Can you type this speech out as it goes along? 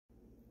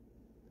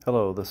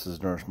Hello, this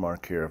is Nurse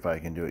Mark here. If I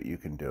can do it, you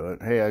can do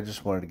it. Hey, I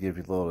just wanted to give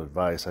you a little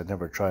advice. I'd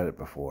never tried it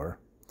before,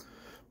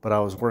 but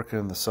I was working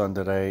in the sun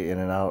today, in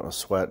and out of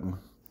sweating,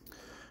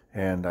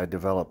 and I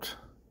developed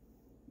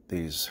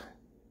these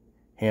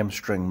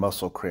hamstring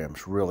muscle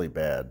cramps really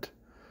bad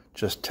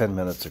just 10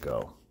 minutes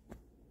ago.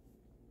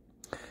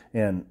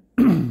 And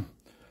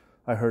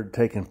I heard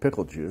taking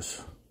pickle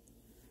juice,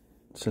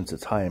 since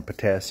it's high in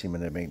potassium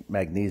and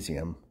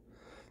magnesium,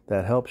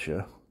 that helps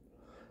you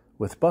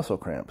with muscle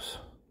cramps.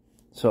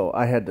 So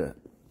I had to,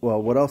 well,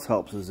 what else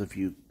helps is if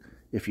you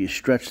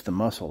stretch the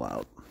muscle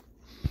out.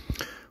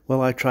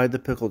 Well, I tried the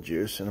pickle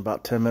juice, and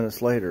about 10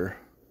 minutes later,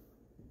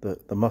 the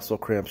muscle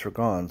cramps were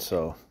gone.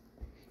 So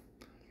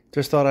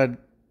just thought I'd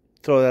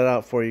throw that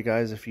out for you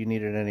guys if you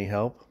needed any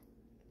help.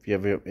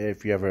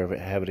 If you ever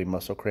have any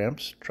muscle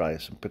cramps, try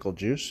some pickle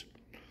juice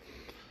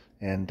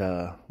and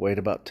wait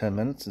about 10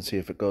 minutes and see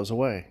if it goes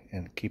away,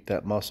 and keep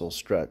that muscle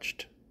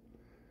stretched.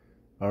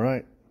 All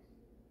right.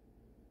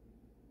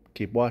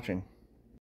 Keep watching.